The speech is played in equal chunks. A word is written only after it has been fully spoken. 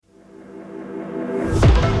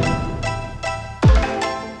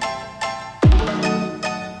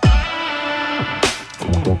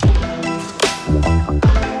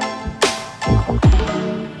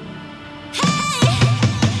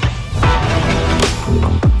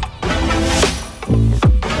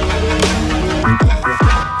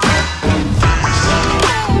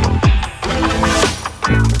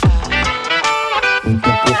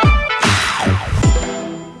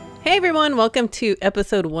everyone. Welcome to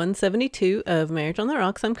episode 172 of Marriage on the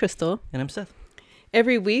Rocks. I'm Crystal. And I'm Seth.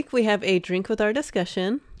 Every week we have a drink with our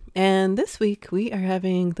discussion. And this week we are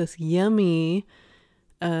having this yummy,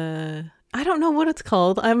 I don't know what it's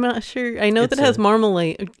called. I'm not sure. I know that it has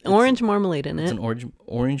orange marmalade in it. It's an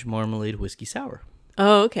orange marmalade whiskey sour.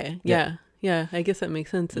 Oh, okay. Yeah. I guess that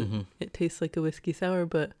makes sense. It tastes like a whiskey sour,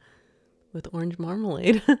 but with orange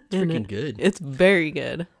marmalade. It's freaking good. It's very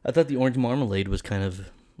good. I thought the orange marmalade was kind of,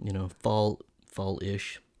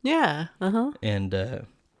 fall-ish. Yeah. And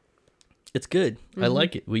it's good. I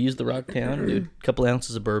like it. We used the Rocktown, dude. A couple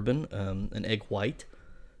ounces of bourbon, an egg white,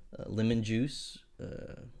 lemon juice.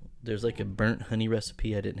 There's like a burnt honey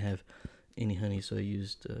recipe. I didn't have any honey, so I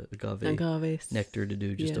used agave nectar to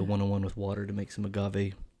do just a 101 with water to make some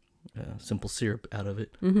agave simple syrup out of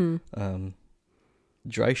it.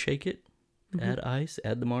 Dry shake it, add ice,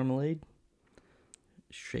 add the marmalade,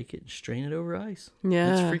 shake it, strain it over ice.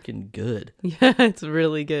 Yeah. It's freaking good. Yeah, it's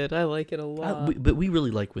really good. I like it a lot. But we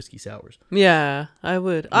really like whiskey sours. Yeah, I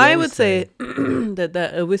would. I would say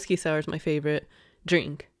that a whiskey sour is my favorite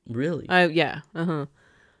drink. Really? Yeah.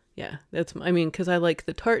 Yeah, because I like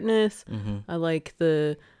the tartness. I like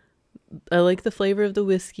the flavor of the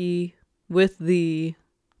whiskey with the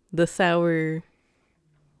sour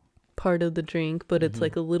part of the drink, but it's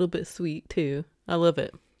like a little bit sweet too. I love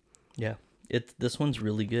it. Yeah, this one's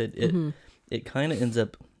really good. It kind of ends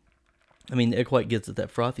up. I mean, the egg white gets at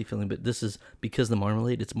that frothy feeling, but this is because the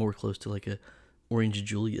marmalade. It's more close to like a Orange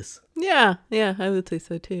Julius. Yeah, I would say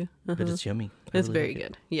so too. But it's yummy. It's really very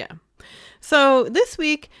good. Yeah. So this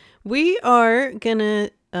week we are gonna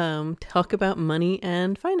talk about money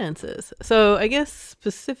and finances. So I guess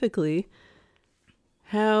specifically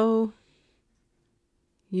how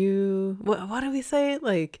you what do we say?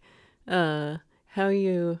 Like how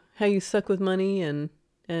you suck with money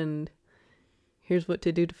and here's what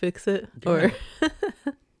to do to fix it. Yeah. Or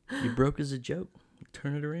you broke as a joke.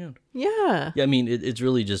 Turn it around. Yeah. Yeah, I mean it's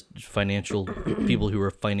really just financial people who are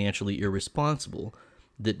financially irresponsible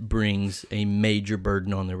that brings a major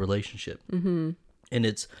burden on their relationship. And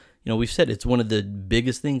it's, we've said it's one of the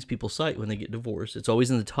biggest things people cite when they get divorced. It's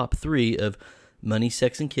always in the top 3 of money,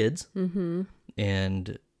 sex, and kids.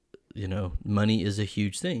 And, money is a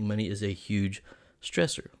huge thing. Money is a huge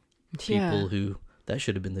stressor. People who, that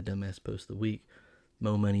should have been the dumbass post of the week.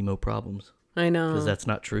 Mo money, mo problems. I know. Because that's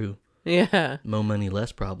not true. Yeah. Mo money,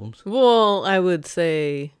 less problems. Well, I would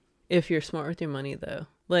say if you're smart with your money, though.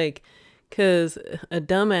 Like, because a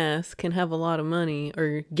dumbass can have a lot of money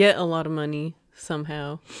or get a lot of money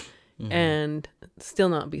somehow and still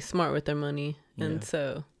not be smart with their money. And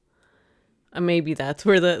so maybe that's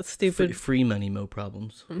where that stupid... Free money, no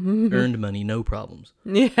problems. Earned money, no problems.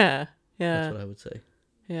 Yeah. That's what I would say.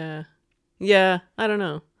 Yeah, I don't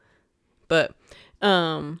know. But...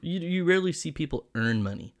 You rarely see people earn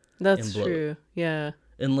money. That's true. Yeah.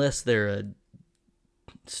 Unless they're a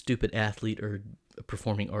stupid athlete or a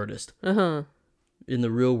performing artist. In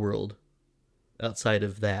the real world, outside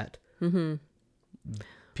of that,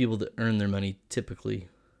 people that earn their money typically.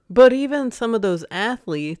 But even some of those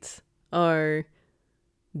athletes are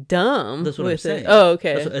dumb. That's what I'm saying. Oh,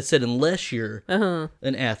 okay. That's what I said, unless you're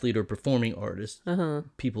an athlete or performing artist,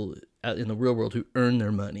 people out in the real world who earn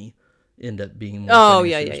their money end up being more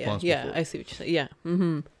responsible. Yeah, I see what you're saying. Yeah.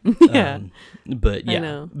 Yeah. But yeah. I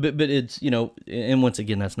know. But it's, and once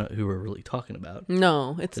again, that's not who we're really talking about.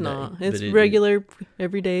 No, it's today. Not. It's regular,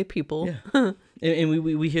 everyday people. Yeah. and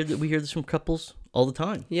we hear this from couples all the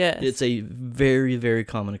time. Yes. It's a very, very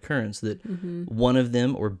common occurrence that one of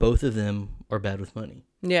them or both of them are bad with money.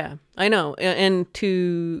 Yeah, I know. And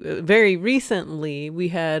very recently, we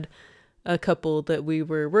had a couple that we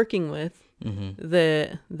were working with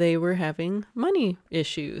that they were having money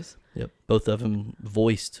issues. Yep. Both of them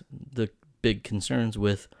voiced the big concerns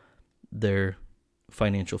with their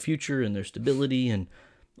financial future and their stability and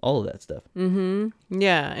all of that stuff.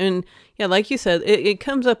 Yeah. And like you said, it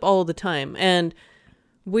comes up all the time. And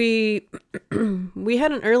we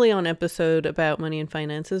had an early on episode about money and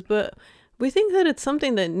finances, but we think that it's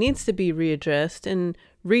something that needs to be readdressed and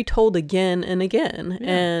retold again and again. Yeah.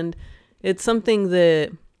 And it's something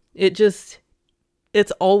that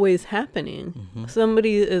it's always happening.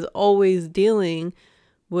 Somebody is always dealing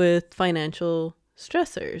with financial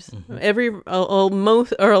stressors.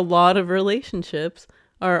 Most or a lot of relationships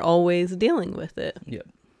are always dealing with it. Yeah.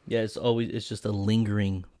 Yeah, it's just a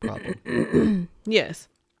lingering problem. Yes.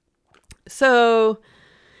 So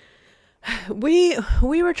we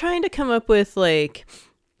were trying to come up with like,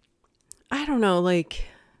 I don't know, like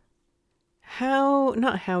how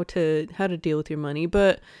to deal with your money,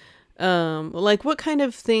 but like what kind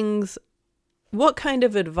of things what kind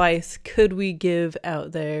of advice could we give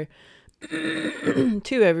out there to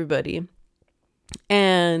everybody?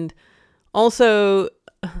 And also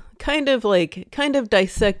kind of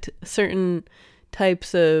dissect certain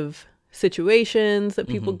types of situations that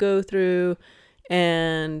people go through,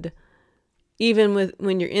 and even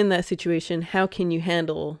when you're in that situation, how can you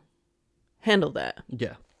handle that?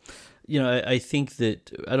 Yeah. I think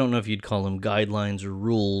that, I don't know if you'd call them guidelines or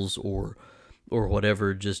rules or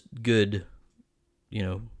whatever, just good,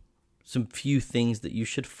 some few things that you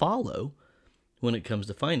should follow when it comes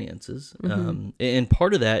to finances. And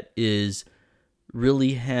part of that is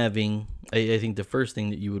really having, I think the first thing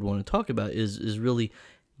that you would want to talk about is really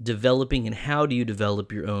developing, and how do you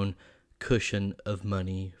develop your own cushion of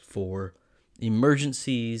money for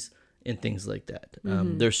emergencies and things like that.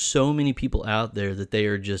 There's so many people out there that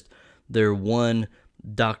they're one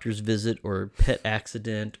doctor's visit or pet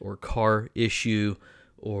accident or car issue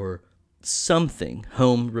or something,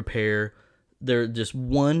 home repair. They're just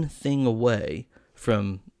one thing away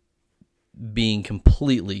from being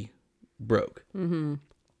completely broke.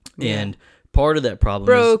 And part of that problem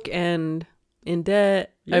broke and in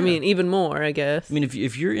debt. Yeah. I mean, even more, I guess. I mean,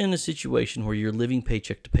 if you're in a situation where you're living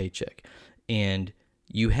paycheck to paycheck and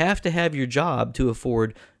you have to have your job to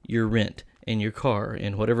afford your rent and your car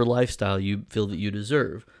and whatever lifestyle you feel that you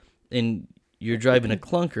deserve, and you're driving a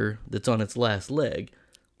clunker that's on its last leg,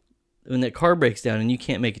 when that car breaks down and you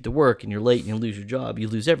can't make it to work and you're late and you lose your job, you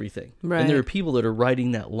lose everything. Right. And there are people that are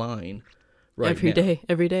riding that line every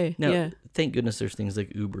day. Now, yeah. Thank goodness there's things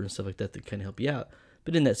like Uber and stuff like that kind of help you out.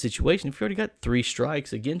 But in that situation, if you already got 3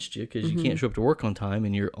 strikes against you because you can't show up to work on time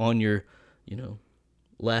and you're on your,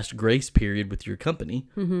 last grace period with your company,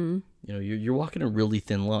 you're walking a really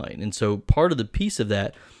thin line. And so part of the piece of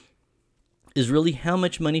that is really how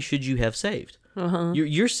much money should you have saved?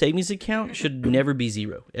 Your savings account should never be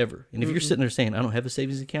zero, ever. And if you're sitting there saying, I don't have a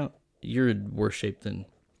savings account, you're in worse shape than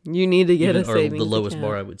you need to get a savings account. Or the lowest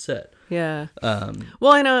bar I would set. Yeah.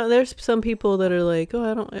 Well, I know there's some people that are like,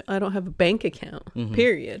 oh, I don't have a bank account,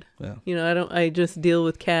 period. Yeah. I just deal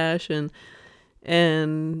with cash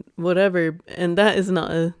and whatever. And that is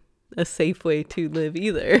not a safe way to live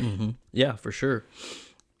either. Yeah, for sure.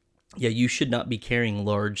 Yeah, you should not be carrying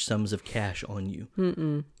large sums of cash on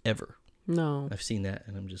you. Ever. No. I've seen that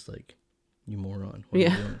and I'm just like, you moron. What are you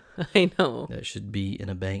doing? I know. That should be in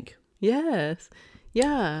a bank. Yes.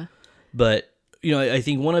 Yeah. But, I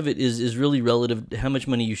think one of it is really relative to how much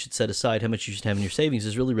money you should set aside, how much you should have in your savings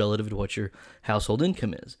is really relative to what your household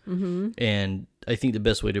income is. And I think the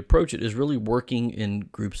best way to approach it is really working in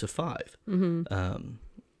groups of 5.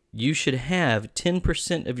 You should have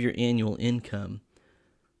 10% of your annual income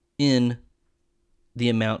in the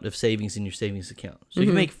amount of savings in your savings account. So if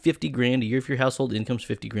you make $50,000 a year, if your household income's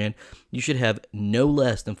 $50,000, you should have no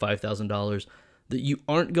less than $5,000 that you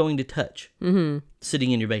aren't going to touch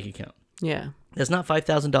sitting in your bank account. Yeah. That's not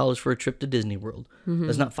 $5,000 for a trip to Disney World.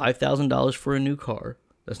 That's not $5,000 for a new car.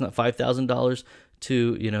 That's not $5,000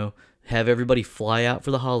 to, have everybody fly out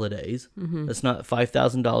for the holidays. That's not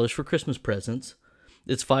 $5,000 for Christmas presents.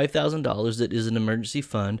 It's $5,000 that is an emergency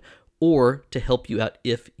fund or to help you out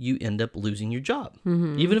if you end up losing your job,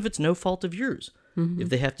 even if it's no fault of yours. If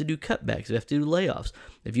they have to do cutbacks, if they have to do layoffs.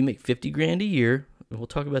 If you make $50,000 a year, and we'll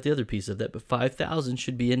talk about the other piece of that, but $5,000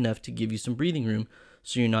 should be enough to give you some breathing room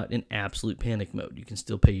so you're not in absolute panic mode. You can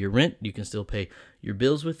still pay your rent, you can still pay your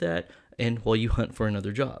bills with that, and while you hunt for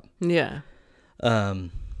another job. Yeah.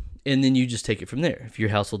 And then you just take it from there. If your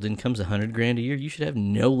household income's $100,000 a year, you should have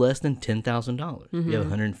no less than $10,000. If you have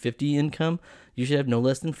 $150,000 income, you should have no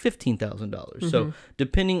less than $15,000. So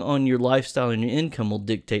depending on your lifestyle and your income will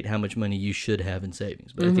dictate how much money you should have in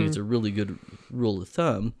savings. But I think it's a really good rule of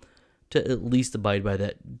thumb to at least abide by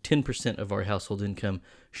that. 10% of our household income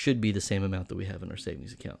should be the same amount that we have in our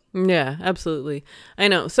savings account. Yeah, absolutely. I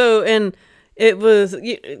know. So, and it was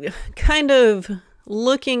kind of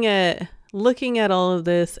looking at all of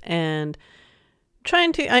this and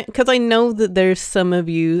trying to, because I know that there's some of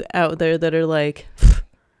you out there that are like,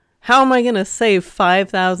 how am I going to save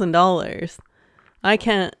 $5,000? I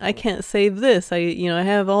can't save this. I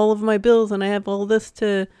have all of my bills and I have all this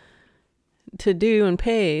to do and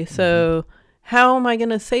pay. So how am I going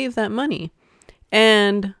to save that money?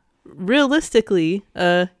 And realistically,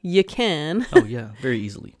 you can. Oh yeah, very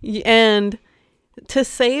easily. And to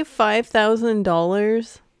save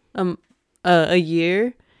 $5,000 a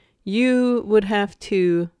year, you would have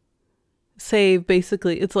to save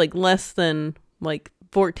basically, it's like less than like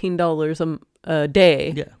 $14 a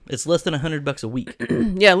day. Yeah, it's less than $100 a week.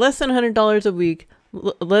 Yeah, less than $100 a week,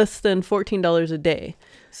 less than $14 a day.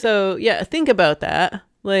 So yeah, think about that.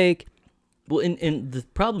 Like, well, and the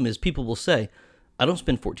problem is people will say, I don't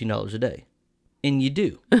spend $14 a day. And you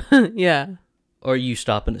do. Yeah. Are you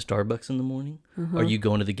stopping at Starbucks in the morning? Are you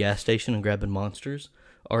going to the gas station and grabbing Monsters?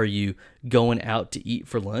 Are you going out to eat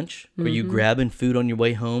for lunch? Are you grabbing food on your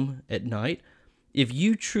way home at night? If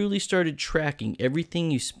you truly started tracking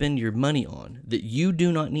everything you spend your money on that you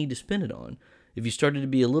do not need to spend it on, if you started to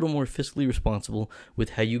be a little more fiscally responsible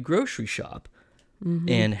with how you grocery shop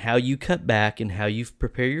and how you cut back and how you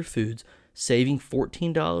prepare your foods, saving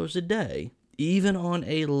 $14 a day, even on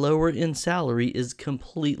a lower end salary, is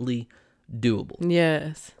completely doable.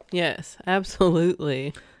 Yes,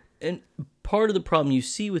 absolutely. And part of the problem you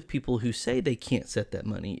see with people who say they can't set that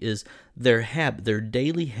money is their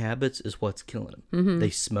daily habits is what's killing them.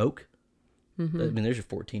 They smoke. I mean, there's your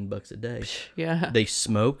 $14 a day. Yeah. They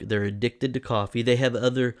smoke. They're addicted to coffee. They have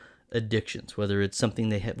other addictions, whether it's something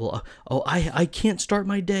they have. Well, I can't start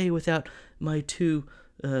my day without my 2,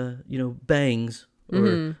 bangs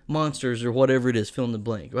or Monsters or whatever it is, fill in the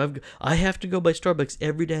blank. I have to go by Starbucks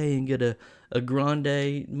every day and get a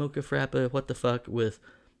grande mocha frappa, what the fuck, with,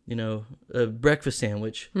 a breakfast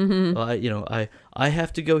sandwich. I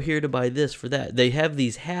have to go here to buy this for that. They have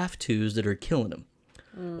these have-tos that are killing them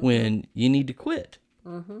when you need to quit.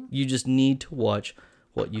 You just need to watch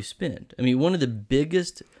what you spend. I mean, one of the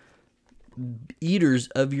biggest eaters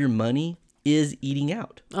of your money is eating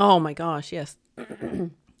out. Oh my gosh, yes.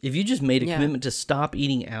 If you just made a commitment to stop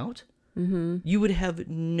eating out, you would have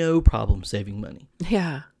no problem saving money.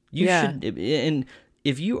 Yeah. You should, and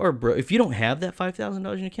if you are broke, if you don't have that $5,000 in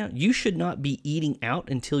your account, you should not be eating out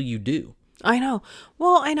until you do. I know.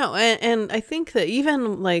 Well, I know, and I think that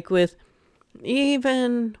even with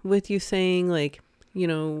you saying, like,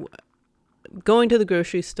 going to the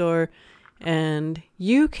grocery store, and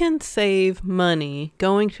you can save money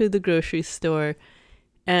going to the grocery store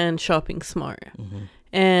and shopping smart.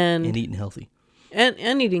 And eating healthy.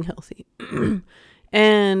 And eating healthy.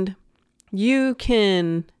 And you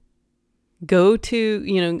can go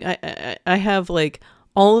to, I have like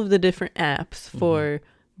all of the different apps for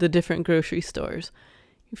the different grocery stores.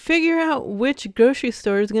 Figure out which grocery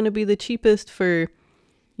store is going to be the cheapest for,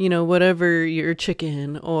 whatever your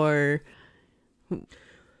chicken or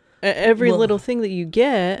every little thing that you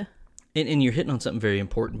get. And you're hitting on something very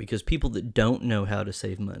important, because people that don't know how to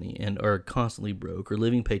save money and are constantly broke or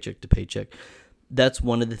living paycheck to paycheck, that's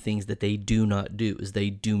one of the things that they do not do, is they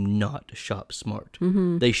do not shop smart.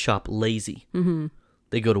 They shop lazy.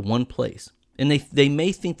 They go to one place, and they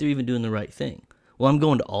may think they're even doing the right thing. Well, I'm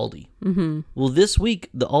going to Aldi. Well, this week,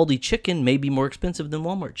 the Aldi chicken may be more expensive than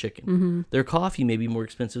Walmart chicken. Their coffee may be more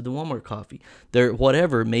expensive than Walmart coffee. Their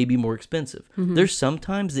whatever may be more expensive. There's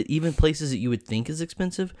sometimes that even places that you would think is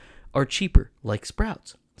expensive are cheaper, like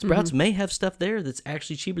Sprouts. Sprouts may have stuff there that's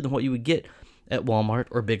actually cheaper than what you would get at Walmart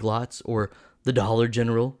or Big Lots or the Dollar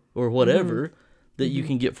General or whatever that you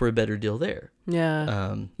can get for a better deal there.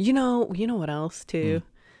 Yeah. You know what else too?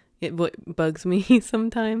 What bugs me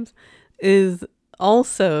sometimes is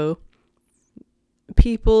also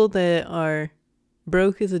people that are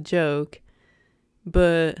broke as a joke,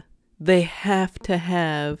 but they have to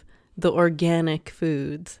have the organic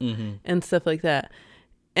foods and stuff like that.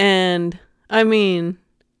 And I mean,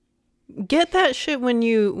 get that shit when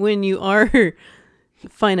you are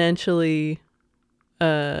financially,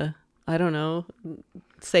 I don't know,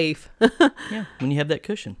 safe. Yeah, when you have that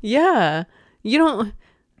cushion. Yeah,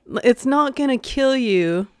 it's not gonna kill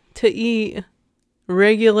you to eat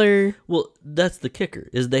regular. Well, that's the kicker,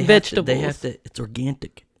 is vegetables. It's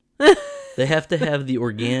organic. They have to have the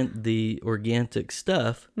organic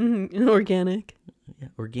stuff. Organic. Yeah,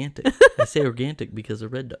 organic. I say organic because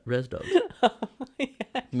of Res Dogs. Yeah.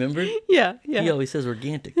 Remember? Yeah. He always says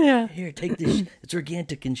organic. Yeah. Here, take this. It's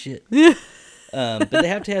organic and shit. But they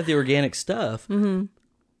have to have the organic stuff.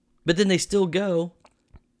 But then they still go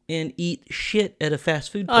and eat shit at a fast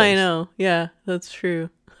food place. I know. Yeah, that's true.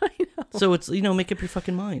 I know. So it's, make up your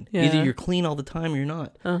fucking mind. Yeah. Either you're clean all the time or you're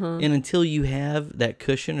not. And until you have that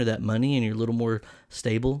cushion or that money and you're a little more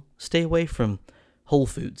stable, stay away from Whole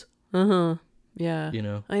Foods. Yeah.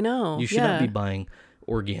 I know. You should not be buying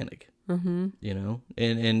organic. And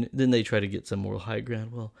then they try to get some moral high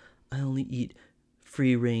ground. Well, I only eat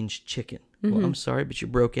free range chicken. Well, I'm sorry, but your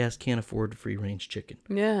broke ass can't afford free range chicken.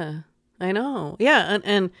 Yeah, I know. Yeah,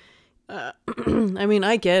 and I mean,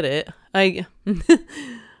 I get it. I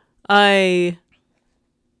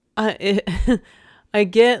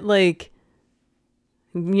get, like,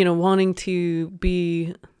 wanting to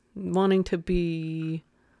be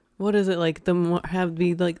what is it, like, the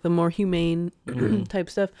more humane type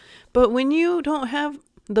stuff. But when you don't have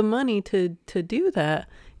the money to do that,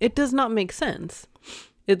 it does not make sense.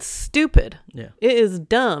 It's stupid. Yeah. It is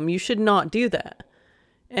dumb. You should not do that.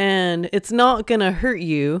 and it's not gonna hurt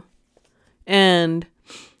you, and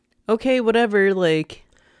okay, whatever, like,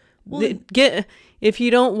 Well, get, if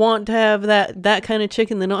you don't want to have that kind of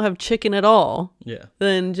chicken, then don't have chicken at all. yeah.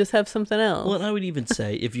 Then just have something else. Well, and I would even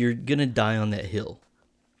say if you're gonna die on that hill,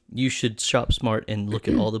 you should shop smart and look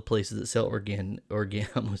at all the places that sell I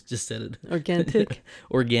almost just said it.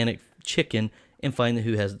 Organic chicken, and find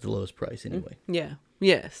who has the lowest price anyway. Yeah.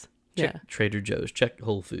 Yes. Check Yeah. Trader Joe's, check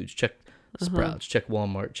Whole Foods, check Sprouts, check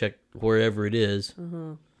Walmart, check wherever it is.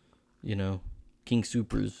 You know, King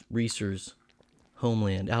Soopers, Reese's,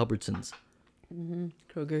 Homeland, Albertsons,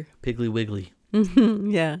 Kroger. Piggly Wiggly.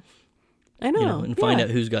 Yeah. I know. You know, and find out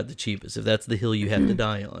who's got the cheapest. If that's the hill you have to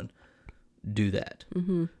die on, do that.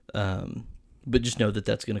 But just know that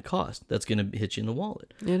that's going to cost. That's going to hit you in the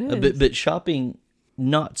wallet. It is. But shopping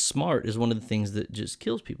not smart is one of the things that just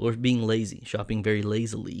kills people, or being lazy. Shopping very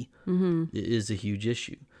lazily is a huge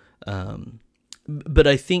issue. But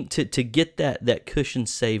I think to get that cushion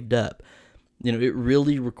saved up, you know, it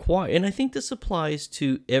really requires, and I think this applies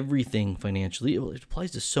to everything financially. It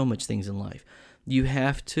applies to so much things in life. You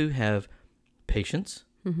have to have patience.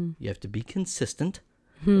 You have to be consistent,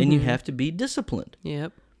 and you have to be disciplined.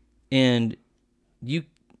 Yep. And you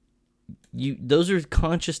those are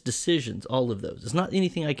conscious decisions, all of those. It's not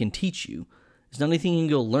anything I can teach you. It's not anything you can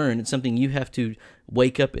go learn. It's something you have to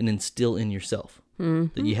wake up and instill in yourself.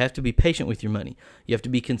 That you have to be patient with your money. You have to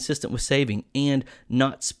be consistent with saving and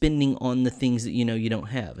not spending on the things that you know you don't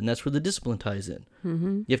have. And that's where the discipline ties in.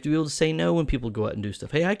 You have to be able to say no when people go out and do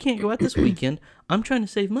stuff. Hey, I can't go out this weekend. I'm trying to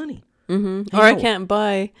save money. Hey, Or I can't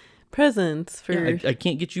buy presents for... Yeah, I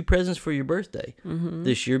can't get you presents for your birthday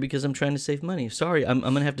this year because I'm trying to save money. Sorry, I'm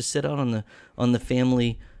gonna have to sit out on the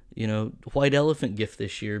family, you know, white elephant gift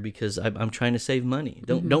this year because I'm trying to save money.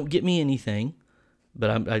 Don't get me anything, but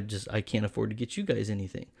I can't afford to get you guys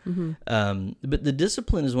anything. But the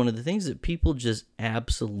discipline is one of the things that people just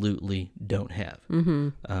absolutely don't have.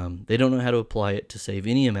 They don't know how to apply it to save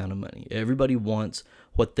any amount of money. Everybody wants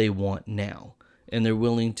what they want now, and they're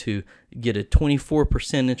willing to get a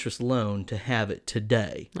 24% interest loan to have it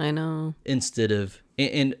today. I know. Instead of,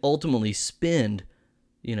 and ultimately spend,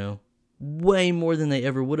 you know, way more than they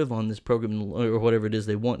ever would have on this program or whatever it is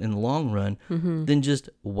they want in the long run, than just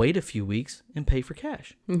wait a few weeks and pay for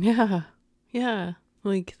cash. Yeah. Yeah.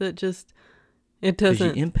 Like, that just, it Because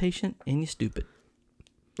doesn't... you're impatient and you're stupid.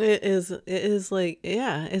 It is like,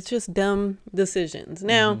 yeah, it's just dumb decisions.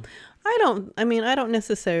 Now, I don't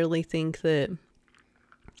necessarily think that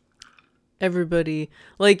everybody,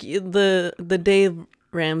 like, the Dave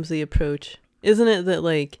Ramsey approach, isn't it that,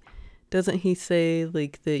 like, doesn't he say,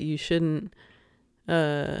 like, that you shouldn't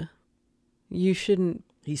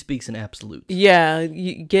He speaks in absolutes. yeah,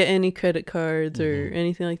 you get any credit cards or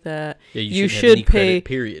anything like that. Yeah, you shouldn't have any should pay credit,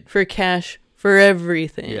 period. for cash for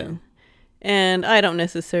everything. Yeah. And I don't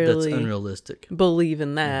That's necessarily unrealistic. believe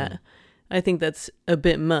in that. I think that's a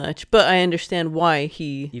bit much, but I understand why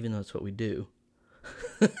he... Even though it's what we do.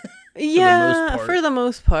 Yeah, part. for the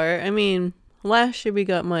most part. I mean, last year we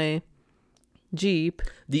got my Jeep.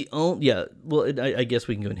 I guess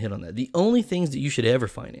we can go and hit on that. The only things that you should ever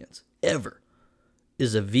finance, ever,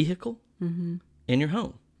 is a vehicle and your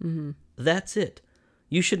home. That's it.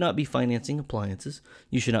 You should not be financing appliances.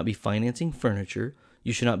 You should not be financing furniture.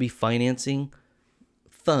 You should not be financing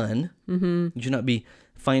fun. You should not be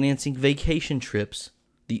financing vacation trips.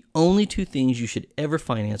 The only two things you should ever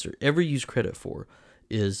finance or ever use credit for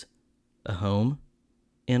is a home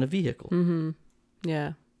and a vehicle.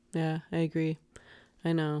 Yeah, I agree.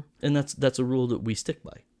 I know. And that's a rule that we stick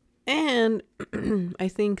by. And I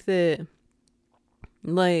think that,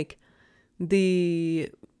 like,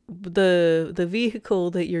 the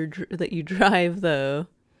vehicle that you drive, though,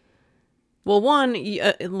 well, one,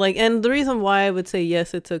 like, and the reason why I would say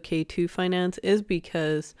yes, it's okay to finance is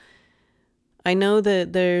because I know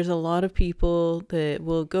that there's a lot of people that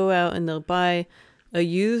will go out and they'll buy a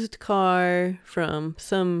used car from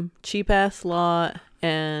some cheap ass lot,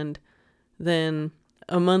 and then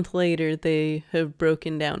a month later they have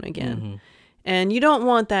broken down again. And you don't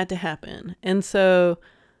want that to happen. And so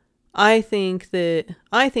I think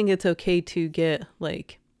it's okay to get,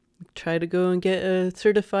 like, try to go and get a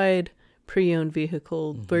certified pre-owned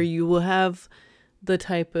vehicle where you will have the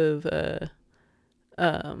type of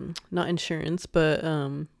not insurance, but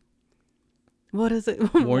what is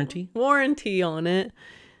it? Warranty on it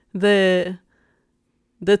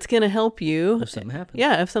that's gonna help you If something happens.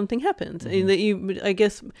 Yeah, if something happens, that you, I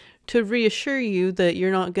guess, to reassure you that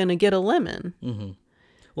you're not gonna get a lemon.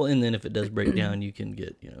 Well, and then if it does break down, you can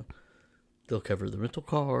get, they'll cover the rental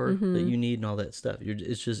car that you need and all that stuff.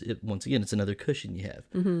 Once again, it's another cushion you have.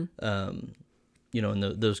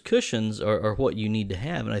 and those cushions are what you need to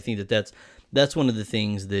have. And I think that's one of the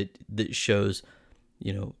things that shows,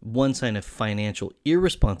 one sign of financial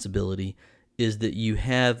irresponsibility is that you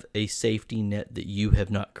have a safety net that you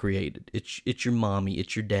have not created. It's your mommy,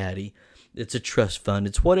 it's your daddy, it's a trust fund,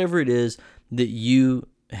 it's whatever it is that you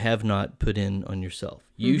have not put in on yourself.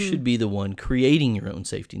 You should be the one creating your own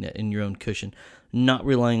safety net and your own cushion, not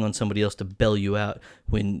relying on somebody else to bail you out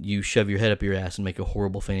when you shove your head up your ass and make a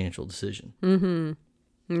horrible financial decision.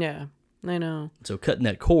 Yeah, I know. So cutting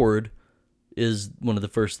that cord is one of the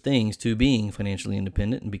first things to being financially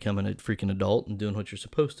independent and becoming a freaking adult and doing what you're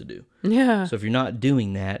supposed to do. Yeah. So if you're not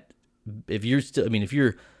doing that, if you're still, if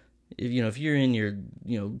you're in your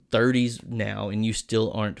 30s now and you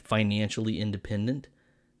still aren't financially independent,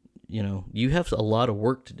 you have a lot of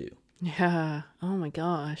work to do. Yeah. Oh my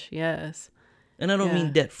gosh. Yes. And I don't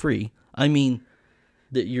mean debt free. I mean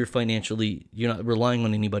that you're not relying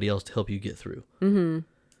on anybody else to help you get through.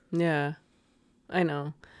 Yeah. I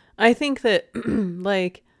know. I think that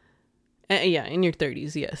like, in your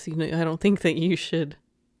 30s, yes. I don't think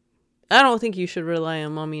you should rely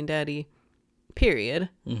on mommy and daddy, period.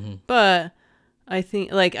 But I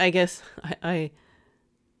think, like, I guess I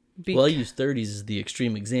use 30s as the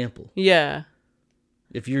extreme example. Yeah.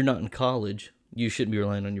 If you're not in college, you shouldn't be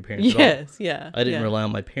relying on your parents at all. Yes, yeah. I didn't rely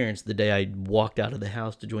on my parents the day I walked out of the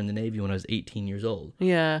house to join the Navy when I was 18 years old.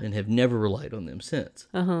 Yeah. And have never relied on them since.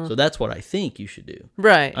 So that's what I think you should do.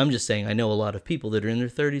 Right. I'm just saying I know a lot of people that are in their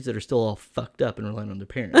 30s that are still all fucked up and relying on their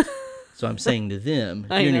parents. So I'm saying to them,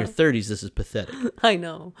 if you're in your 30s, this is pathetic. I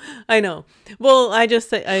know. Well, I just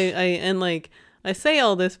say, I say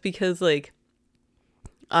all this because, like,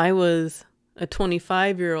 I was a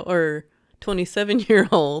 25-year-old or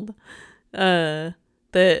 27-year-old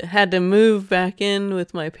that had to move back in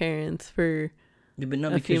with my parents for but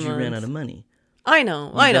not because you ran out of money. I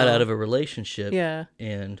know. You got out of a relationship. Yeah.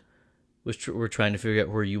 And we're trying to figure out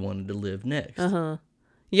where you wanted to live next.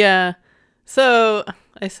 Yeah. So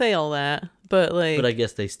I say all that, but like. But I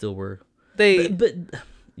guess they still were. But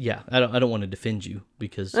yeah, I don't want to defend you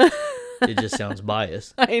because it just sounds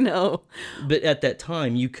biased. I know. But at that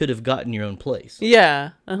time, you could have gotten your own place.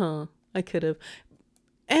 Yeah. I could have.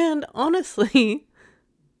 And honestly,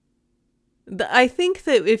 I think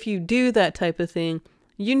that if you do that type of thing,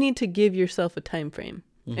 you need to give yourself a time frame,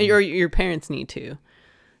 or your parents need to.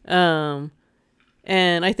 And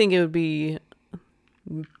I think it would be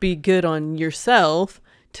good on yourself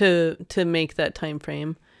to make that time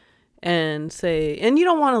frame and say, and you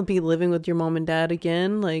don't want to be living with your mom and dad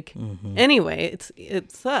again. Like, anyway,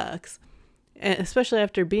 it sucks, and especially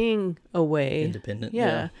after being away, independent.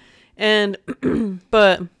 Yeah. And,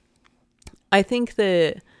 but I think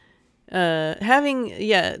that, having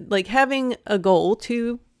a goal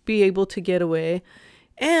to be able to get away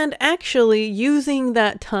and actually using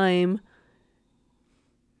that time,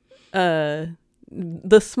 the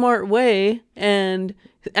smart way and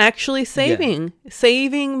actually saving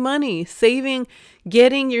money,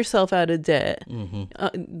 getting yourself out of debt,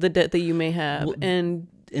 the debt that you may have. Well, and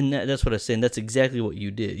that's what I was saying. That's exactly what you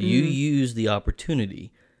did. You used the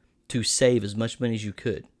opportunity to save as much money as you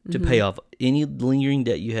could to pay off any lingering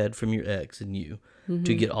debt you had from your ex and you,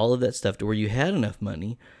 to get all of that stuff to where you had enough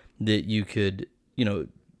money that you could,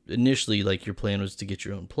 initially, like, your plan was to get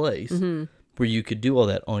your own place, where you could do all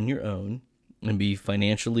that on your own and be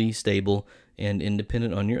financially stable and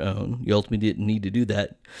independent on your own. You ultimately didn't need to do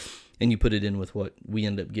that, and you put it in with what we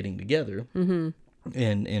ended up getting together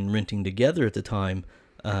and renting together at the time.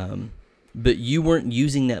 But you weren't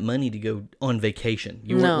using that money to go on vacation.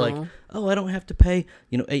 You weren't like, oh, I don't have to pay,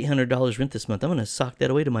 $800 rent this month. I'm going to sock that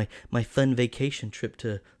away to my fun vacation trip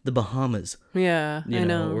to the Bahamas. Yeah, I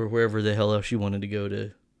know. Or wherever the hell else you wanted to go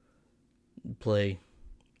to play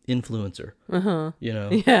influencer.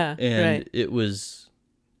 Yeah, and right. It was,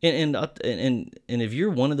 and if you're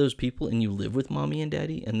one of those people and you live with mommy and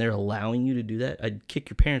daddy and they're allowing you to do that, I'd kick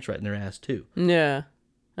your parents right in their ass too. Yeah.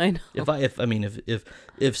 I know.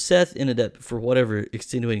 If Seth ended up, for whatever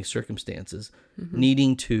extenuating circumstances,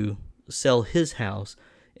 needing to sell his house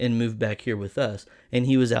and move back here with us, and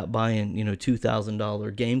he was out buying,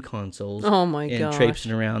 $2,000 game consoles, oh my gosh, and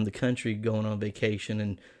traipsing around the country, going on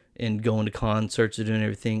vacation and going to concerts and doing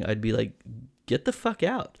everything, I'd be like, get the fuck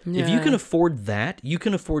out. Yeah. If you can afford that, you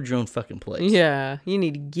can afford your own fucking place. Yeah, you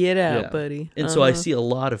need to get out, buddy. And so I see a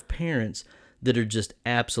lot of parents that are just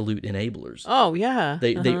absolute enablers. Oh, yeah.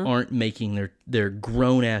 They aren't making their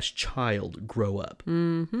grown-ass child grow up.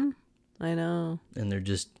 I know. And they're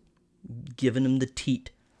just giving them the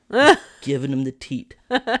teat. Giving them the teat.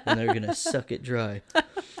 And they're going to suck it dry.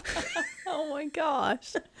 Oh, my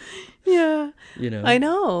gosh. Yeah. I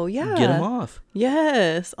know. Yeah. Get them off.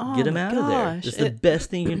 Yes. Oh, Get them out of there. It's the best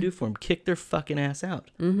thing you can do for them. Kick their fucking ass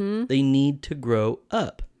out. Mm-hmm. They need to grow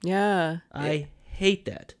up. Yeah. I hate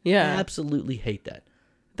that. Yeah. Absolutely hate that.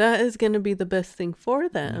 That is going to be the best thing for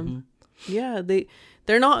them. Mm-hmm. Yeah.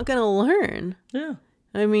 They're not going to learn. Yeah.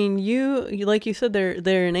 I mean, you like you said,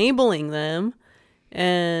 they're enabling them,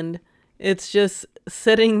 and it's just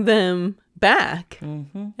setting them back.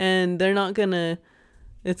 Mm-hmm. And they're not going to,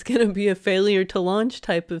 it's going to be a failure to launch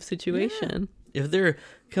type of situation. Yeah. If they're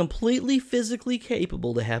completely physically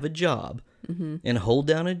capable to have a job and hold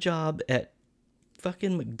down a job at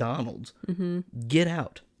fucking McDonald's, get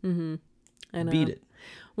out. Mm-hmm. I know. Beat it.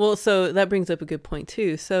 Well, so that brings up a good point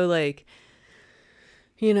too. So like,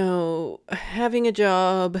 you know, having a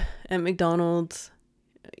job at McDonald's,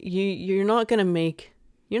 you're not gonna make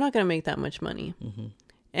that much money. Mm-hmm.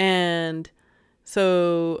 And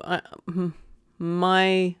so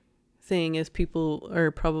my thing is, people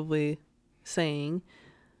are probably saying,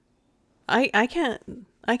 I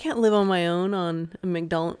can't live on my own on a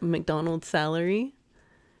McDonald's salary.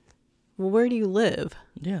 Well, where do you live?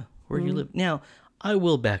 Yeah, where do you live? Now, I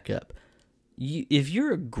will back up. If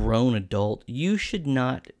you're a grown adult, you should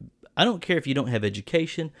not, I don't care if you don't have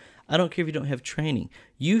education, I don't care if you don't have training,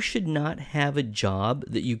 you should not have a job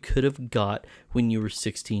that you could have got when you were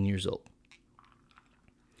 16 years old.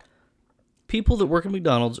 People that work at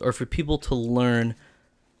McDonald's are for people to learn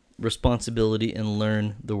responsibility and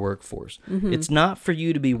learn the workforce. Mm-hmm. It's not for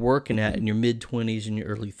you to be working at in your mid-20s and your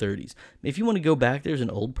early 30s. If you want to go back there as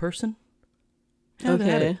an old person, have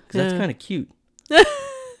at it, 'cause that's kind of cute.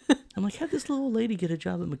 I'm like, how'd this little lady get a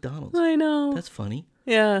job at McDonald's? I know. That's funny.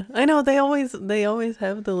 Yeah, I know. They always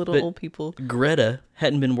have the little old people. Greta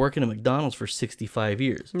hadn't been working at McDonald's for 65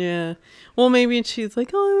 years. Yeah. Well, maybe she's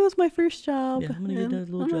like, oh, it was my first job. Yeah, I'm going to get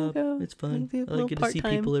a little job. It's fun. I like get to see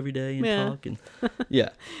people every day and talk. And yeah.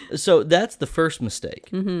 So that's the first mistake.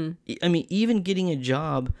 Mm-hmm. I mean, even getting a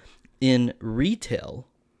job in retail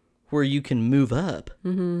where you can move up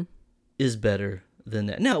is better than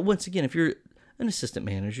that. Now, once again, if you're an assistant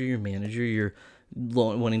manager, you're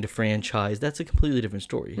wanting to franchise, that's a completely different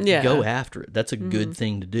story. Yeah. Go after it. That's a good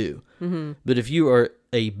thing to do. Mm-hmm. But if you are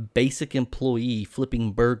a basic employee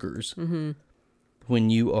flipping burgers when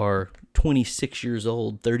you are 26 years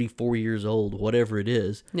old, 34 years old, whatever it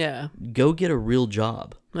is, go get a real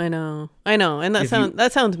job. I know. And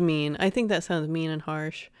that sounds mean. I think that sounds mean and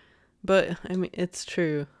harsh. But, I mean, it's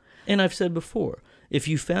true. And I've said before, if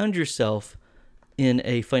you found yourself in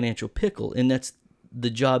a financial pickle, and that's the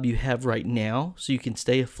job you have right now so you can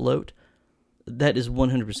stay afloat, that is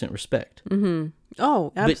 100% respect. Mm-hmm.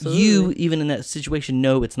 Oh, absolutely. But you, even in that situation,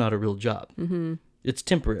 know it's not a real job. Mm-hmm. It's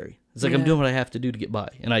temporary. It's like, I'm doing what I have to do to get by,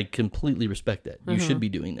 and I completely respect that. You should be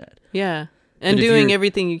doing that. Yeah, and doing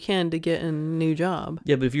everything you can to get a new job.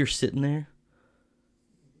 Yeah, but if you're sitting there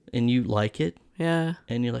and you like it, and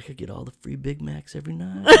you're like, I get all the free Big Macs every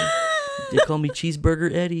night. They call me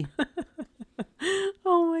Cheeseburger Eddie.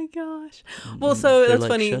 Oh my gosh. Well, so that's like,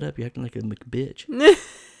 funny. Shut up, you're acting like a McBitch.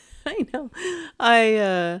 I know.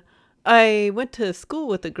 I went to school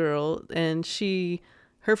with a girl, and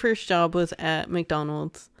her first job was at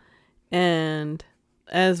McDonald's, and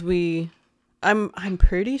I'm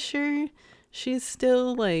pretty sure she's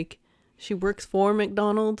still like, she works for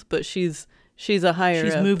McDonald's, but she's a higher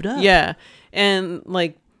She's up. moved up. Yeah. And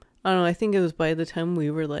like, I don't know, I think it was by the time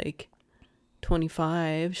we were like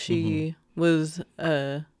 25, she was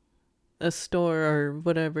a store or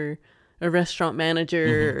whatever, a restaurant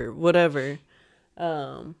manager or whatever.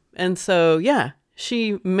 And so,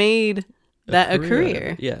 she made that a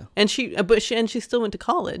career. Yeah. And she still went to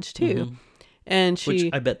college too. Mm-hmm. And which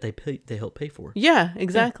I bet they help pay for. Yeah,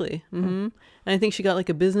 exactly. Yeah. Mm-hmm. And I think she got like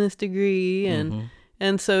a business degree,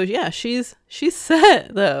 and so she's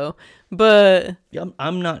set though. But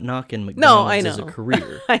I'm not knocking McDonald's as a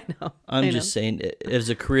career. I know. I'm just saying, as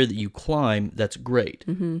a career that you climb, that's great.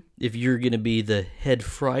 Mm-hmm. If you're going to be the head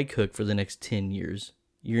fry cook for the next 10 years,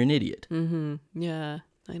 you're an idiot. Mm-hmm. Yeah,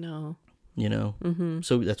 I know. You know? Mm-hmm.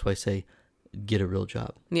 So that's why I say, get a real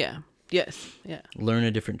job. Yeah. Yes. Yeah. Learn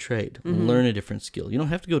a different trade. Mm-hmm. Learn a different skill. You don't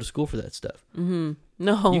have to go to school for that stuff. Mm-hmm.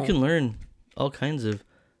 No. You can learn all kinds of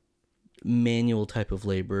manual type of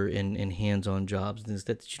labor and hands-on jobs and things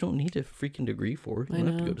that you don't need a freaking degree for. You don't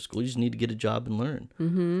have to go to school. You just need to get a job and learn.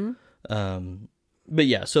 Mm-hmm. But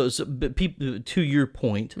yeah, but people, to your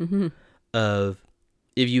point of,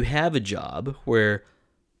 if you have a job where,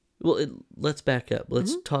 let's back up.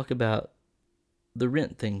 Let's talk about the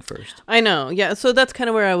rent thing first. I know. Yeah. So that's kind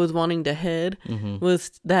of where I was wanting to head,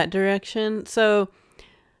 was that direction. So,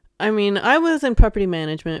 I mean, I was in property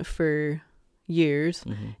management for years.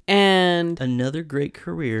 And Another great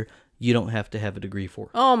career you don't have to have a degree for.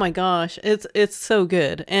 oh my gosh, it's so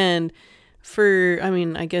good. And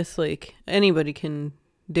I guess like anybody can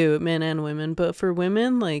do it, men and women, but for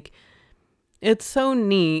women, like it's so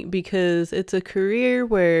neat because it's a career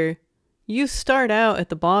where you start out at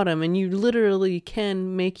the bottom and you literally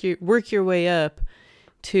can work your way up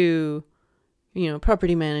to,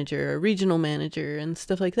 property manager or regional manager and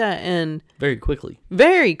stuff like that. And Very quickly.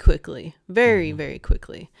 very quickly, very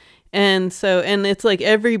quickly. And so, and it's like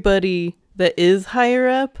everybody that is higher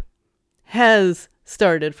up has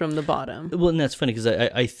started from the bottom. Well, and that's funny because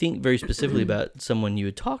I think very specifically about someone you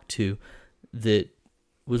had talked to that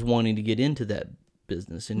was wanting to get into that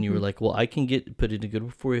business. And you were like, well, I can put it in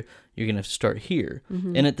good for you. You're going to have to start here.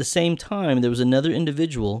 And at the same time, there was another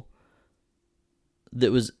individual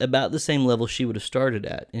that was about the same level she would have started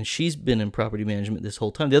at. And she's been in property management this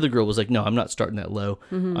whole time. The other girl was like, no, I'm not starting that low.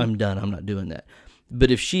 I'm done. I'm not doing that. But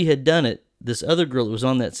if she had done it, this other girl that was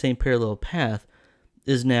on that same parallel path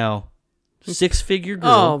is now 6-figure girl.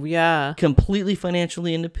 Oh, yeah. Completely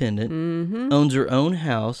financially independent, owns her own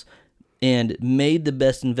house, and made the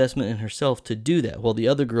best investment in herself to do that, while the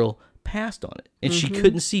other girl passed on it. And she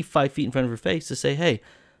couldn't see 5 feet in front of her face to say, hey,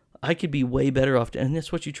 I could be way better off. And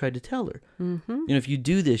that's what you tried to tell her. If you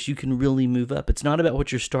do this, you can really move up. It's not about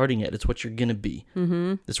what you're starting at. It's what you're going to be.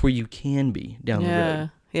 That's where you can be down the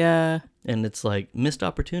road. Yeah. And it's like missed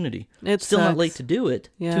opportunity. It's still not late to do it.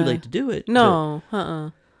 Yeah. Too late to do it. No.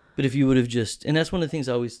 But if you would have just, and that's one of the things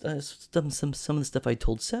I always, some of the stuff I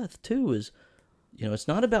told Seth too is, it's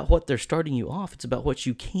not about what they're starting you off. It's about what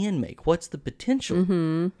you can make. What's the potential?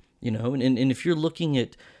 And if you're looking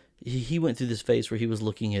at, he went through this phase where he was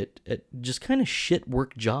looking at just kind of shit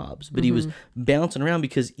work jobs, but he was bouncing around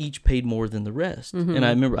because each paid more than the rest. And I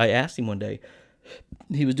remember I asked him one day,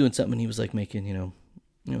 he was doing something and he was like making,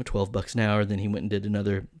 $12 an hour. Then he went and did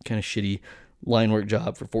another kind of shitty line work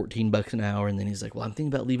job for $14 an hour. And then he's like, well, I'm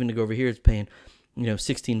thinking about leaving to go over here. It's paying,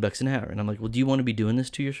 $16 an hour. And I'm like, well, do you want to be doing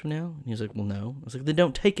this 2 years from now? And he's like, well, no. I was like, then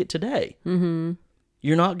don't take it today.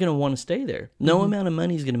 You're not going to want to stay there. No amount of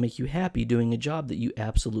money is going to make you happy doing a job that you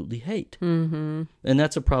absolutely hate. And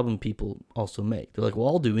that's a problem people also make. They're like, well,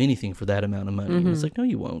 I'll do anything for that amount of money. And it's like, no,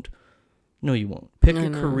 you won't. No, you won't. Pick a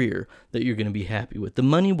career that you're going to be happy with. The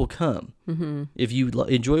money will come. If you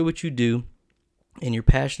enjoy what you do and you're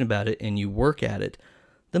passionate about it and you work at it,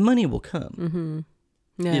 the money will come.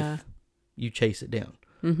 Yeah. If you chase it down.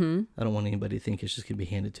 I don't want anybody to think it's just going to be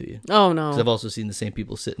handed to you. Oh, no. Because I've also seen the same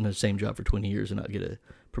people sit in the same job for 20 years and not get a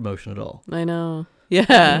promotion at all. I know.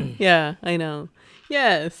 Yeah. Yeah, I know.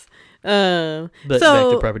 Yes. But back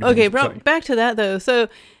to property management. Okay, back to that, though. So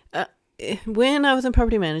when I was in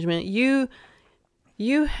property management, you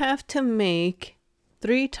have to make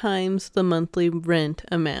 3 times the monthly rent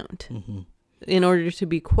amount in order to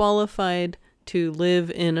be qualified to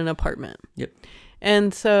live in an apartment. Yep.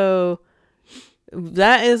 And so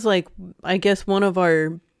that is like, I guess, one of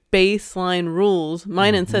our baseline rules,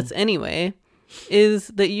 mine and Seth's anyway, is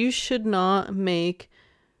that you should not make,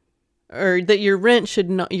 or that your rent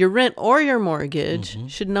or your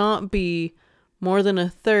mortgage should not be more than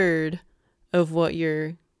 1/3 of what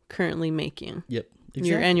you're currently making. Yep. Exactly.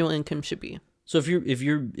 Your annual income should be. So if you're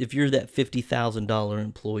that $50,000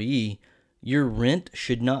 employee, your rent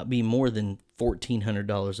should not be more than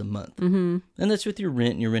 $1,400 a month. And that's with your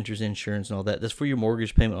rent and your renter's insurance and all that. That's for your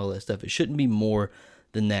mortgage payment, all that stuff. It shouldn't be more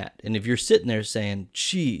than that. And if you're sitting there saying,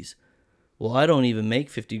 geez, well, I don't even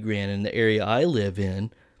make $50,000 in the area I live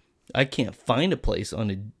in, I can't find a place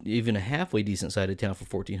on even a halfway decent side of town for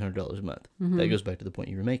 $1,400 a month. That goes back to the point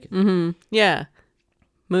you were making. Yeah.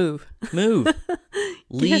 Move.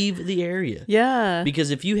 Leave the area. Yeah.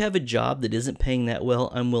 Because if you have a job that isn't paying that well,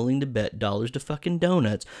 I'm willing to bet dollars to fucking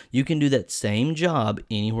donuts you can do that same job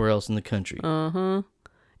anywhere else in the country.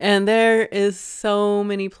 And there is so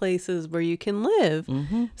many places where you can live.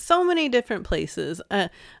 So many different places. I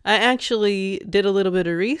actually did a little bit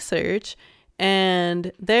of research,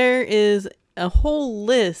 and there is a whole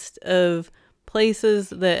list of places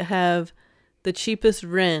that have the cheapest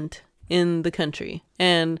rent in the country.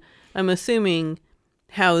 And I'm assuming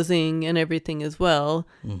housing and everything as well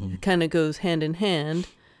kind of goes hand in hand.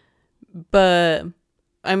 But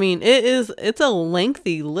I mean, it's a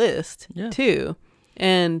lengthy list too.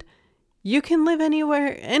 And you can live anywhere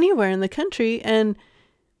in the country and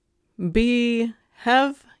you'll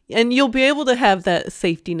be able to have that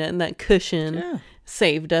safety net and that cushion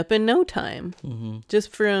saved up in no time,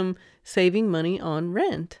 just from saving money on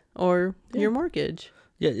rent or your mortgage.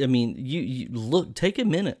 Yeah, I mean, you look. Take a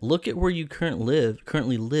minute. Look at where you currently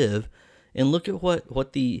live, and look at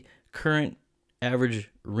what the current average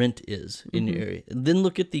rent is in your area. Then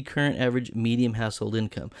look at the current average medium household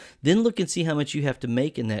income. Then look and see how much you have to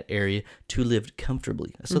make in that area to live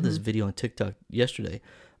comfortably. I saw this video on TikTok yesterday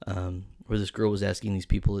where this girl was asking these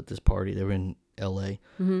people at this party. They were in LA.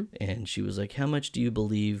 And she was like, how much do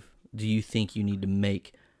you think you need to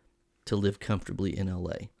make to live comfortably in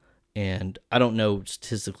LA? And I don't know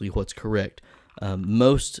statistically what's correct. A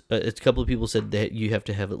couple of people said that you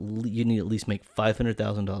need at least make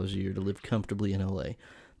 $500,000 a year to live comfortably in LA.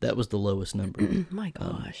 That was the lowest number. My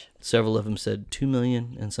gosh. Several of them said 2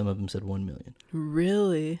 million, and some of them said 1 million.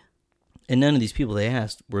 Really? And none of these people they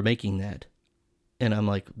asked were making that. And I'm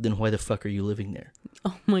like, then why the fuck are you living there?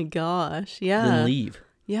 Oh my gosh. Yeah. Then leave.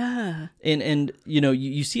 Yeah. And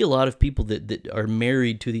you see a lot of people that are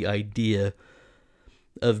married to the idea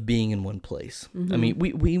of being in one place. I mean,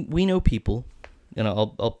 we know people, and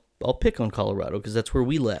I'll pick on Colorado because that's where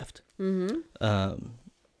we left. But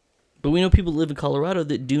we know people that live in Colorado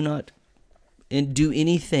that do not do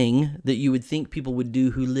anything that you would think people would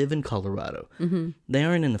do who live in Colorado. They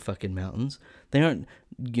aren't in the fucking mountains. They aren't,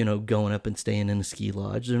 going up and staying in a ski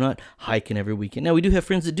lodge. They're not hiking every weekend. Now, we do have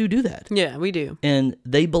friends that do that. Yeah, we do. And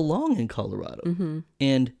they belong in Colorado.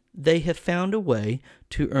 And they have found a way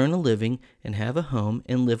to earn a living and have a home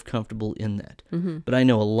and live comfortable in that. But I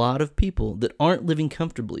know a lot of people that aren't living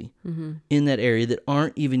comfortably in that area that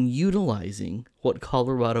aren't even utilizing what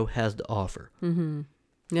Colorado has to offer.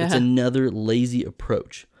 Yeah. It's another lazy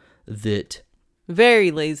approach that...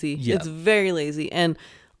 Very lazy. Yeah. It's very lazy. And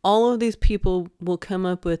all of these people will come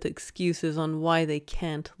up with excuses on why they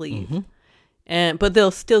can't leave. But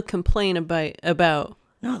they'll still complain about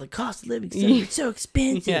no, the cost of living is so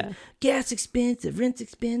expensive. Yeah. Gas expensive, rent's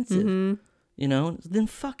expensive. Then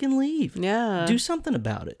fucking leave. Yeah. Do something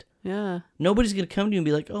about it. Yeah. Nobody's going to come to you and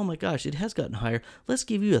be like, oh my gosh, it has gotten higher. Let's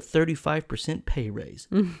give you a 35% pay raise.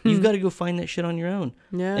 You've got to go find that shit on your own.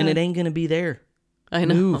 Yeah. And it ain't going to be there. I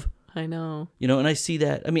know. Move. I know. And I see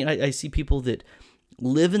that. I mean, I see people that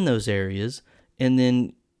live in those areas and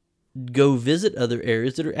then go visit other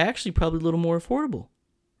areas that are actually probably a little more affordable.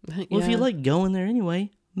 Well, if you like going there anyway,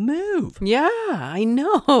 move. Yeah, I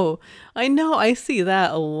know. I see that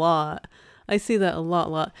a lot. I see that a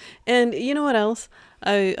lot. And you know what else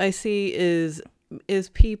I see is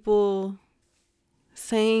people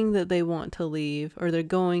saying that they want to leave or they're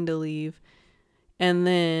going to leave, and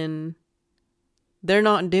then they're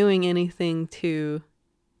not doing anything to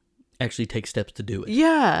actually take steps to do it.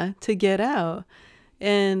 Yeah, to get out.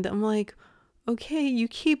 And I'm like, okay, you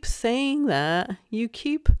keep saying that. You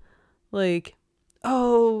keep like,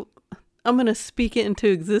 oh, I'm going to speak it into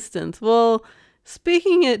existence. Well,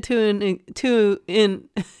 speaking it in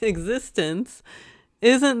existence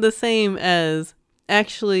isn't the same as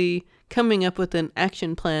actually coming up with an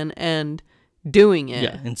action plan and doing it.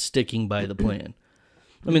 Yeah, and sticking by the plan.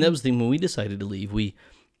 I mean, that was the thing when we decided to leave. We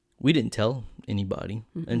didn't tell anybody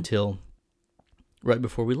until right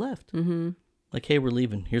before we left. Like, hey, we're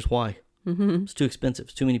leaving. Here's why. It's too expensive.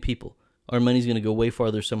 It's too many people. Our money's going to go way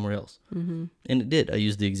farther somewhere else. And it did. I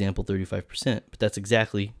used the example 35%, but that's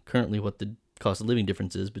exactly currently what the cost of living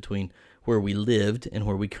difference is between where we lived and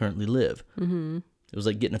where we currently live. It was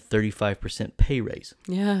like getting a 35% pay raise.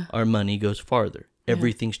 Yeah. Our money goes farther.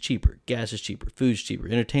 Everything's cheaper. Gas is cheaper. Food's cheaper.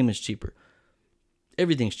 Entertainment's cheaper.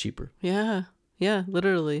 Everything's cheaper. Yeah. Yeah,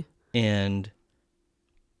 literally. And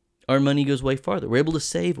our money goes way farther. We're able to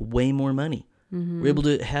save way more money. We're able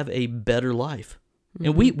to have a better life.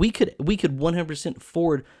 And we could 100%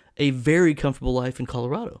 afford a very comfortable life in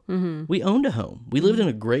Colorado. We owned a home. We lived in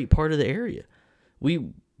a great part of the area.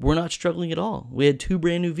 We were not struggling at all. We had 2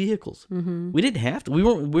 brand new vehicles. We didn't have to. We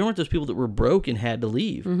weren't those people that were broke and had to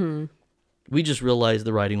leave. We just realized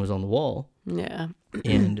the writing was on the wall. Yeah.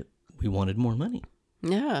 And we wanted more money.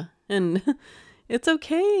 Yeah. And it's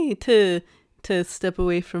okay to step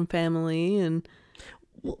away from family. And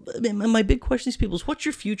well, my big question to these people is, what's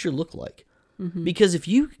your future look like? Because if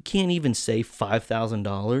you can't even save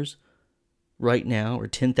 $5,000 right now, or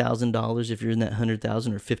 $10,000 if you're in that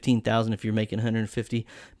 100,000, or 15,000 if you're making 150,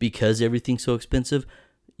 because everything's so expensive,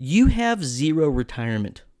 you have zero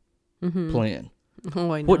retirement plan.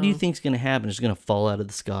 Oh, I know. What do you think's going to happen? It's going to fall out of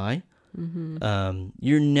the sky.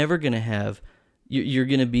 You're never going to have. You're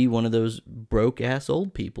going to be one of those broke ass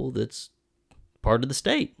old people that's part of the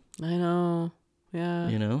state. I know.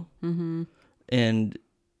 Yeah. And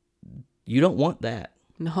you don't want that.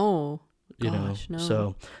 No. Gosh, no.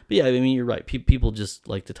 So, but yeah, I mean, you're right. People just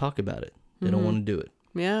like to talk about it. They don't want to do it.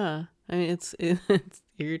 Yeah. I mean, it's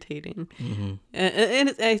irritating.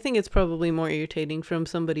 And I think it's probably more irritating from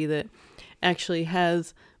somebody that actually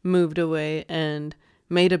has moved away and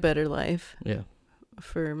made a better life. Yeah.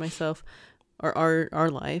 For myself. or our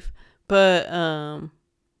life. But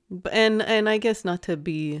and I guess not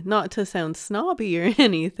to sound snobby or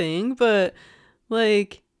anything, but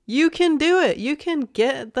like, you can do it. You can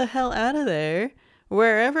get the hell out of there,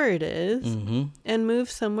 wherever it is, and move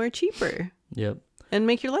somewhere cheaper. Yep. And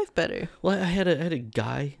make your life better. Well, I had a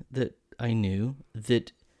guy that I knew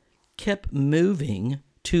that kept moving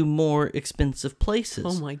to more expensive places.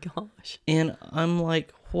 Oh my gosh. And I'm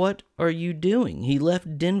like, what are you doing? He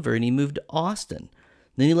left Denver and he moved to Austin.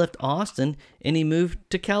 Then he left Austin and he moved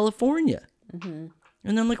to California. And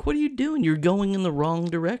I'm like, what are you doing? You're going in the wrong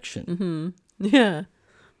direction. Yeah.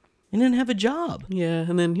 And didn't have a job. Yeah.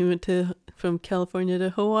 And then he went from California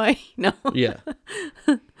to Hawaii. No. Yeah.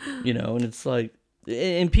 And it's like,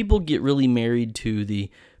 and people get really married to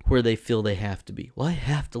where they feel they have to be. Well, I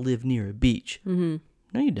have to live near a beach.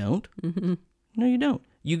 No, you don't. No, you don't.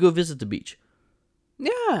 You go visit the beach.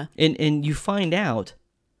 Yeah. And you find out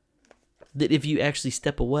that if you actually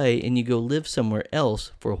step away and you go live somewhere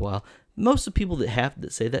else for a while, most of the people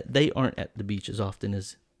that say that, they aren't at the beach as often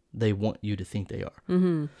as they want you to think they are.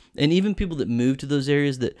 And even people that move to those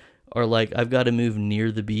areas that are like, I've got to move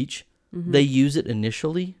near the beach, they use it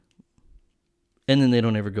initially, and then they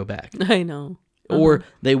don't ever go back. I know. Or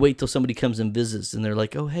they wait till somebody comes and visits, and they're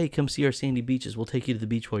like, oh, hey, come see our sandy beaches. We'll take you to the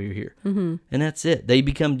beach while you're here. And that's it. They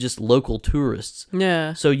become just local tourists.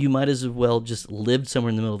 Yeah. So you might as well just lived somewhere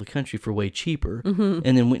in the middle of the country for way cheaper, and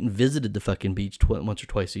then went and visited the fucking beach once or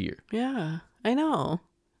twice a year. Yeah, I know.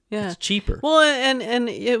 Yeah. It's cheaper. Well, and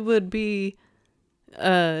it would be,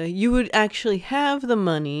 you would actually have the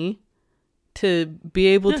money to be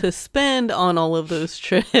able to spend on all of those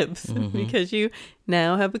trips because you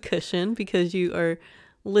now have a cushion because you are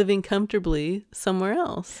living comfortably somewhere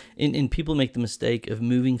else. And people make the mistake of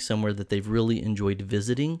moving somewhere that they've really enjoyed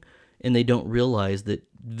visiting, and they don't realize that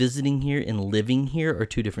visiting here and living here are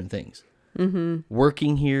two different things.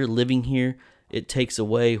 Working here, living here, it takes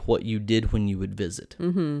away what you did when you would visit.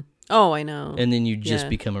 Oh, I know. And then you just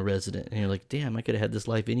become a resident, and you're like, damn, I could have had this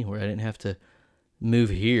life anywhere. I didn't have to move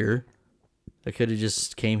here. I could have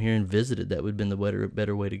just came here and visited. That would have been the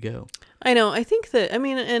better way to go. I know. I think that,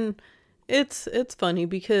 and it's funny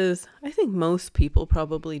because I think most people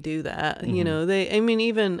probably do that.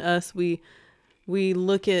 Even us, we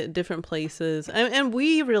look at different places and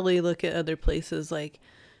we really look at other places like,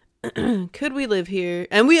 could we live here?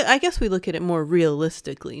 And I guess we look at it more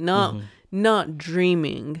realistically, not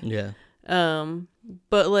dreaming. Yeah.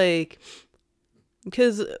 But like,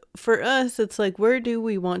 because for us, it's like, where do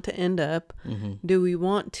we want to end up? Do we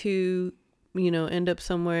want to, end up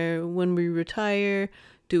somewhere when we retire?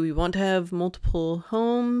 Do we want to have multiple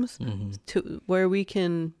homes to where we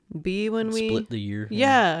can be when we split the year?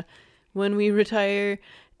 Yeah, when we retire.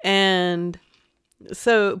 And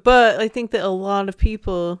so, but I think that a lot of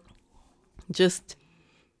people just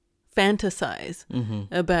fantasize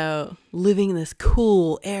about living in this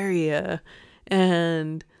cool area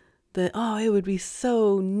and that, oh, it would be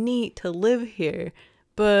so neat to live here.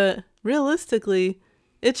 But realistically,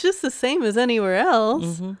 it's just the same as anywhere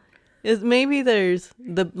else. Maybe there's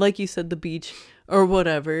like you said, the beach or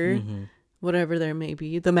whatever there may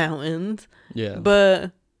be, the mountains. Yeah.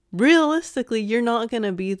 But realistically, you're not going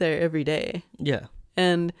to be there every day. Yeah.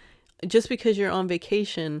 And just because you're on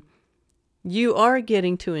vacation, you are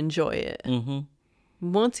getting to enjoy it.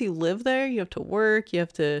 Once you live there, you have to work, you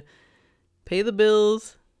have to pay the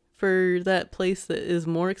bills for that place that is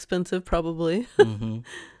more expensive probably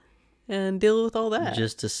and deal with all that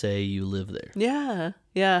just to say you live there.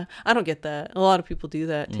 Yeah, I don't get that. A lot of people do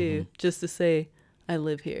that too, just to say I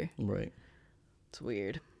live here. Right. It's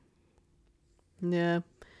weird. Yeah.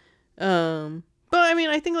 But I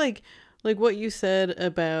mean, I think like what you said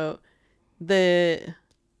about that,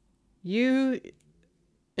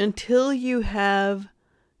 until you have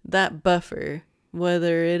that buffer,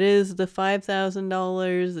 whether it is the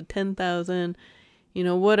 $5,000, the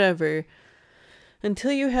 $10,000, whatever,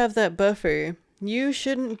 until you have that buffer, you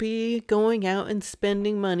shouldn't be going out and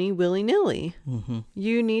spending money willy-nilly.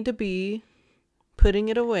 You need to be putting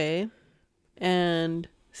it away and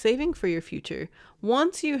saving for your future.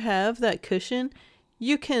 Once you have that cushion,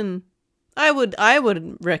 you can, I would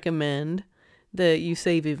recommend that you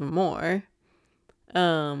save even more.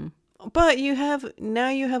 But you have a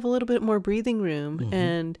little bit more breathing room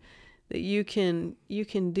and that you can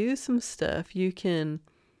do some stuff. You can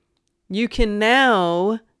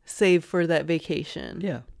now save for that vacation.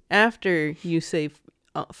 Yeah. After you save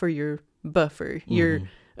for your buffer, your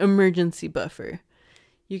emergency buffer.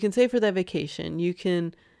 You can save for that vacation. You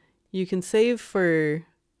can save for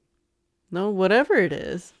whatever it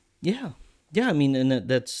is. Yeah. Yeah, I mean, and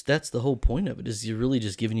that's the whole point of it, is you're really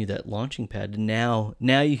just giving you that launching pad. And now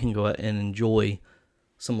you can go out and enjoy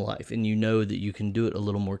some life, and you know that you can do it a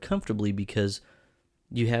little more comfortably because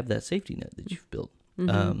you have that safety net that you've built.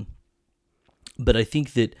 But I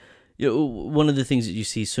think that, you know, one of the things that you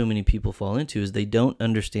see so many people fall into is they don't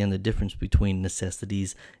understand the difference between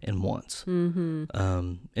necessities and wants.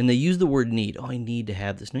 And they use the word need. Oh, I need to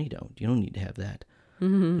have this. No, you don't. You don't need to have that.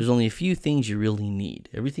 There's only a few things you really need.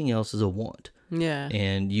 Everything else is a want. Yeah.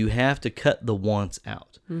 And you have to cut the wants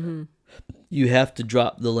out. You have to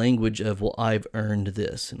drop the language of, well, I've earned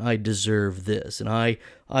this, and I deserve this, and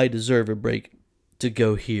I deserve a break to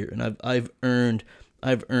go here, and I've earned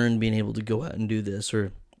being able to go out and do this,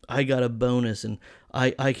 or I got a bonus and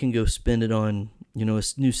I can go spend it on, you know, a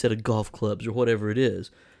new set of golf clubs or whatever it is.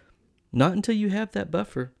 Not until you have that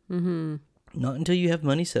buffer. Not until you have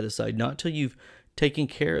money set aside. Not until you've taken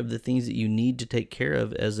care of the things that you need to take care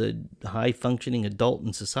of as a high functioning adult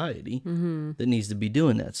in society that needs to be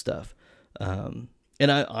doing that stuff. And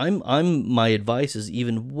my advice is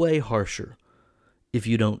even way harsher if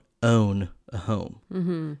you don't own a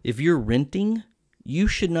home. If you're renting, you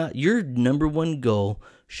should not, your number one goal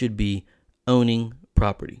should be owning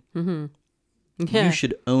property. Yeah. You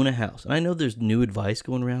should own a house. And I know there's new advice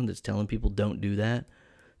going around that's telling people don't do that,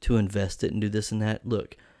 to invest it and do this and that.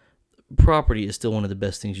 Look, property is still one of the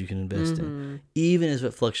best things you can invest in. Even as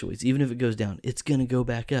it fluctuates, even if it goes down, it's going to go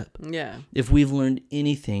back up. Yeah. If we've learned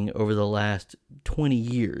anything over the last 20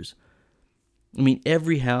 years, I mean,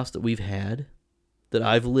 every house that we've had, that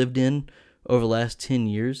I've lived in over the last 10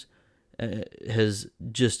 years, has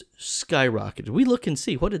just skyrocketed. We look and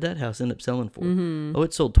see, what did that house end up selling for? Oh,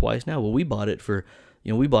 it sold twice now. Well, we bought it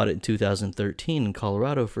in 2013 in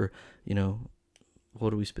Colorado for, you know,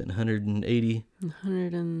 what do we spend? 180?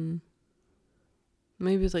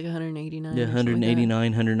 Maybe it's like 189. Yeah,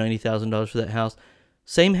 $190,000 for that house.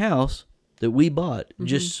 Same house that we bought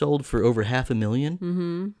just sold for over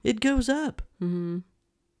 $500,000. It goes up. I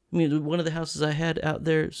mean, one of the houses I had out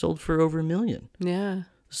there sold for over $1 million. Yeah.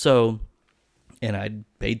 So, and I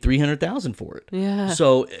paid $300,000 for it. Yeah.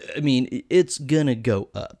 So, I mean, it's gonna go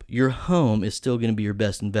up. Your home is still gonna be your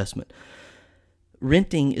best investment.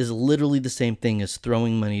 Renting is literally the same thing as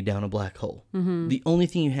throwing money down a black hole. The only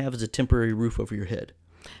thing you have is a temporary roof over your head.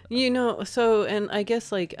 You know, so, and I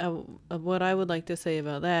guess like what I would like to say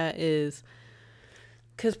about that is,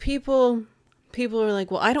 because people are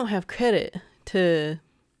like, well, I don't have credit to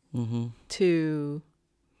own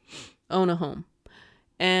a home.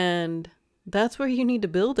 And that's where you need to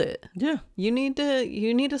build it. Yeah. You need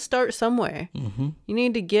to start somewhere. You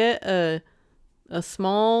need to get a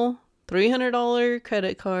small $300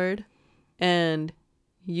 credit card and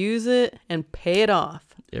use it and pay it off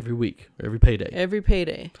Every week, every payday. every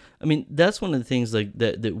payday. I mean, that's one of the things like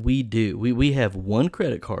that we do. We have one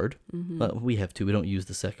credit card. Well, we have two. We don't use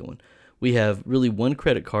the second one. We have really one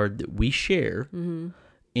credit card that we share,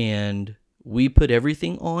 and we put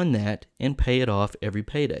everything on that and pay it off every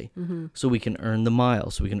payday. So we can earn the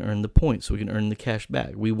miles, so we can earn the points, so we can earn the cash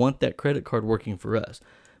back. We want that credit card working for us.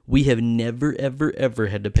 We have never, ever, ever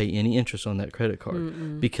had to pay any interest on that credit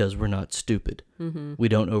card because we're not stupid. We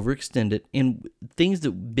don't overextend it. And things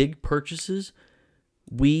that big purchases,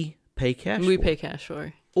 we pay cash We for. pay cash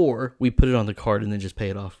for. Or we put it on the card and then just pay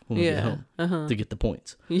it off when we get home to get the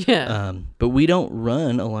points. Yeah. But we don't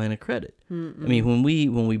run a line of credit. I mean, when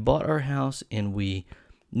we bought our house and we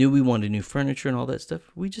knew we wanted new furniture and all that stuff,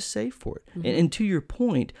 we just saved for it. And to your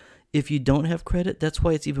point, if you don't have credit, that's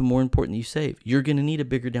why it's even more important that you save. You're going to need a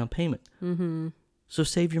bigger down payment. So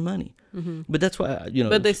save your money. But that's why, you know.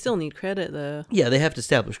 But they still need credit, though. Yeah, they have to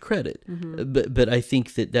establish credit. But I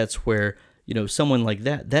think that's where, you know, someone like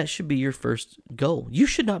that should be your first goal. You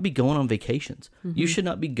should not be going on vacations. You should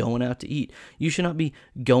not be going out to eat. You should not be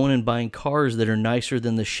going and buying cars that are nicer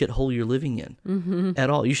than the shithole you're living in at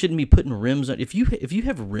all. You shouldn't be putting rims on. If you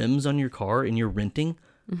have rims on your car and you're renting,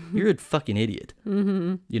 you're a fucking idiot.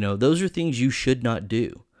 You know, those are things you should not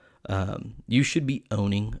do. You should be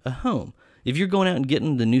owning a home. If you're going out and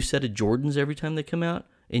getting the new set of Jordans every time they come out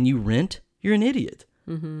and you rent, you're an idiot.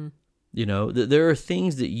 You know, there are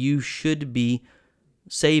things that you should be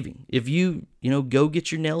saving. If you go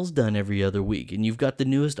get your nails done every other week and you've got the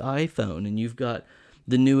newest iPhone and you've got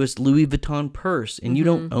the newest Louis Vuitton purse and you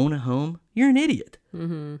don't own a home, you're an idiot.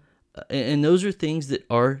 And those are things that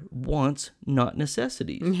are wants, not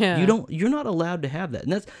necessities. Yeah. You're not allowed to have that.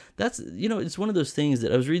 And that's it's one of those things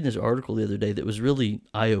that I was reading this article the other day that was really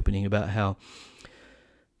eye-opening about how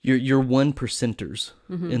your 1%ers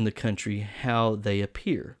in the country, how they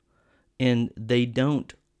appear. And they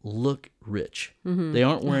don't look rich. They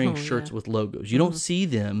aren't wearing shirts with logos. You don't see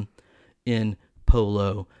them in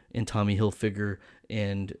Polo and Tommy Hilfiger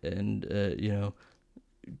and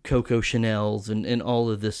Coco Chanel's and all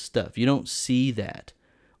of this stuff. You don't see that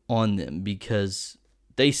on them because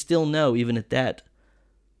they still know, even at that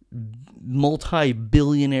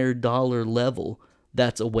multi-billionaire dollar level,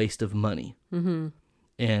 that's a waste of money. Mm-hmm.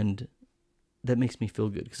 And that makes me feel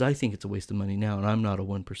good because I think it's a waste of money now, and I'm not a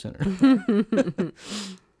 1%er.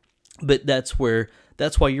 But that's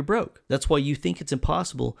why you're broke. That's why you think it's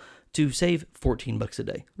impossible to save $14 a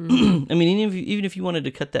day. Mm-hmm. I mean, even if you wanted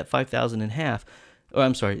to cut that 5,000 in half, or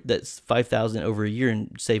I'm sorry, that's 5,000 over a year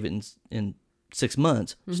and save it in 6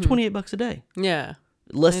 months, it's $28 a day. Yeah.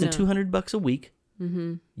 Less than $200 a week.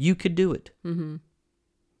 Mm-hmm. You could do it. Mm-hmm.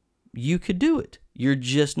 You could do it. You're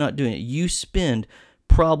just not doing it. You spend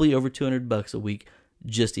probably over $200 a week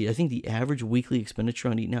just to eat. I think the average weekly expenditure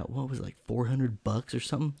on eating out, what was it, like $400 or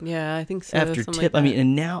something? Yeah, I think so. After something tip. like I mean, that.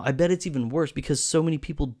 and now I bet it's even worse because so many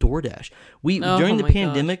people DoorDash. Oh, During the my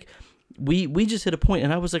pandemic, we just hit a point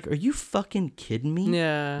and I was like, are you fucking kidding me?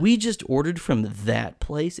 Yeah. We just ordered from that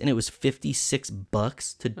place and it was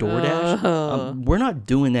 $56 to DoorDash. Oh. We're not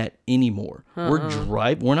doing that anymore.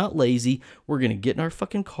 We're not lazy. We're going to get in our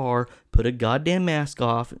fucking car, put a goddamn mask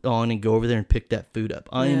on and go over there and pick that food up.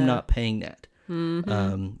 I am not paying that.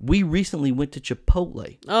 Mm-hmm. We recently went to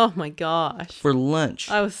Chipotle Oh my gosh. for lunch.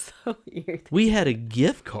 I was so irritated. We had a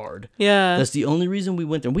gift card. Yeah. That's the only reason we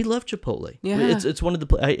went there. We love Chipotle. Yeah. It's one of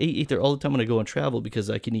the I eat there all the time when I go on travel because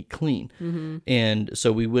I can eat clean. Mm-hmm. And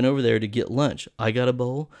so we went over there to get lunch. I got a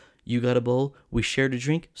bowl. You got a bowl. We shared a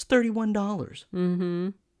drink. It's $31. Mm-hmm.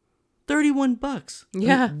 $31.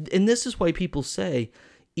 Yeah. And this is why people say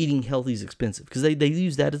eating healthy is expensive because they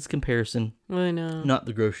use that as comparison, I know. not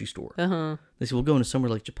the grocery store. Uh-huh. They say, well, going to somewhere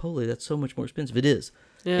like Chipotle, that's so much more expensive. It is.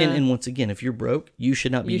 Yeah. And once again, if you're broke, you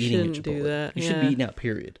should not be You eating at shouldn't Chipotle. do that. You should be eating out,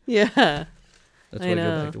 period. Yeah. That's why I go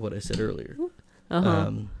know. back to what I said earlier.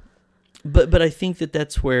 Uh-huh. But I think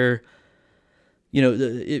that's where,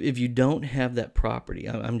 if you don't have that property,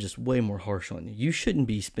 I'm just way more harsh on you. You shouldn't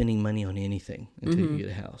be spending money on anything until you get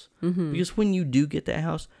a house. Mm-hmm. Because when you do get that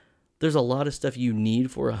house, there's a lot of stuff you need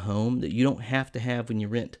for a home that you don't have to have when you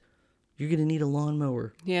rent. You're going to need a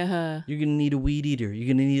lawnmower. Yeah. You're going to need a weed eater. You're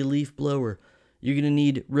going to need a leaf blower. You're going to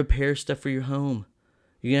need repair stuff for your home.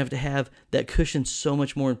 You're going to have that cushion so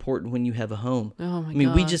much more important when you have a home. Oh my I mean,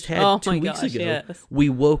 gosh. we just had 2 weeks ago, yes. we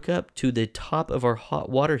woke up to the top of our hot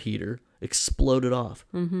water heater exploded off,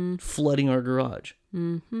 flooding our garage.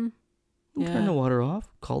 Mm-hmm. Turn the water off,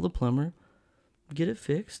 call the plumber, get it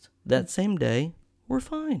fixed. That same day, we're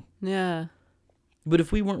fine. Yeah. But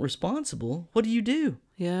if we weren't responsible, what do?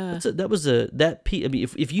 Yeah.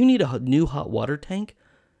 If you need a new hot water tank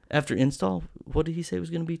after install, what did he say it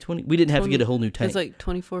was going to be? 20? We didn't have to get a whole new tank. It's like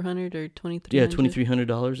 $2,400 or $2,300. Yeah,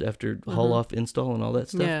 $2,300 after haul off install and all that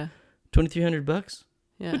stuff. Yeah. $2,300,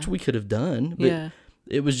 Yeah. which we could have done. But Yeah.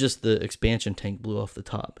 it was just the expansion tank blew off the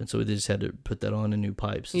top, and so they just had to put that on in new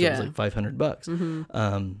pipes. So it was like $500.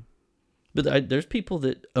 Mm-hmm. But there's people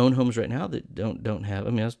that own homes right now that don't have.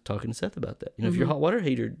 I mean, I was talking to Seth about that. If your hot water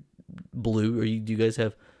heater blew, or do you guys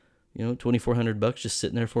have, $2,400 just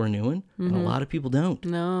sitting there for a new one? And a lot of people don't.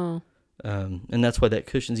 No. And that's why that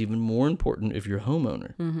cushion's even more important if you're a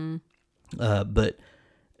homeowner. Mm-hmm. But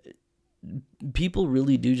people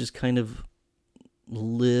really do just kind of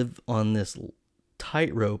live on this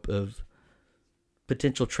tightrope of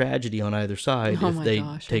potential tragedy on either side if they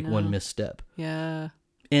take one misstep. Yeah.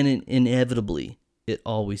 And inevitably, it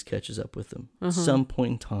always catches up with them. At some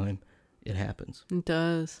point in time, it happens. It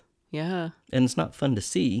does. Yeah. And it's not fun to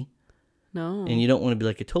see. No. And you don't want to be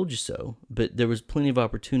like, I told you so. But there was plenty of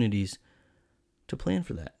opportunities to plan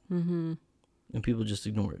for that. Mm-hmm. And people just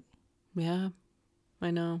ignore it. Yeah. I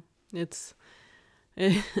know.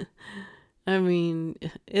 I mean,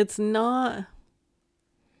 it's not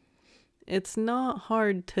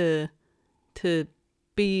hard to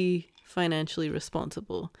be financially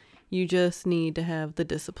responsible. You just need to have the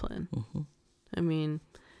discipline. Mm-hmm. I mean,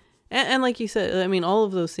 and like you said, I mean, all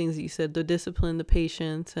of those things that you said, the discipline, the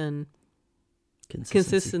patience, and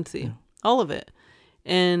consistency. Yeah. All of it.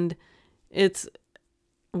 And it's,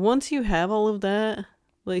 once you have all of that,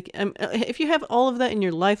 like, if you have all of that in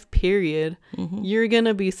your life period, you're going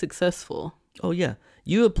to be successful. Oh yeah.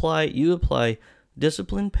 You apply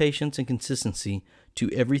discipline, patience, and consistency to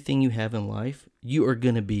everything you have in life. You are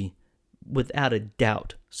going to be, without a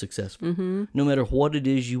doubt, successful. No matter what it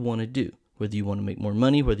is you want to do. Whether you want to make more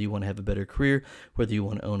money, whether you want to have a better career, whether you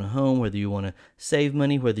want to own a home, whether you want to save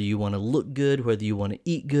money, whether you want to look good, whether you want to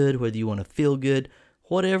eat good, whether you want to feel good,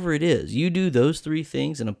 whatever it is, you do those 3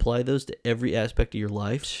 things and apply those to every aspect of your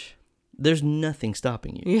life, there's nothing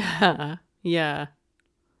stopping you. Yeah. Yeah.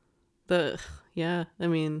 Yeah, I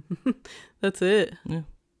mean, that's it. Yeah.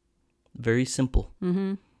 Very simple.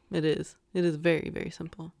 It is. It is very, very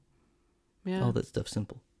simple. Yeah. All that stuff's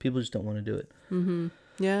simple. People just don't want to do it.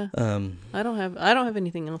 Yeah. I don't have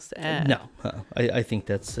anything else to add. No. I think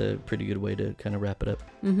that's a pretty good way to kind of wrap it up.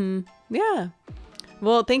 Yeah.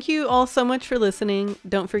 Well, thank you all so much for listening.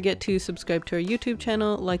 Don't forget to subscribe to our YouTube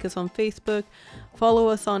channel, like us on Facebook, follow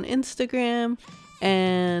us on Instagram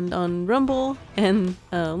and on Rumble, and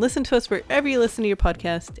listen to us wherever you listen to your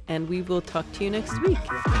podcast, and we will talk to you next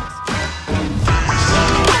week.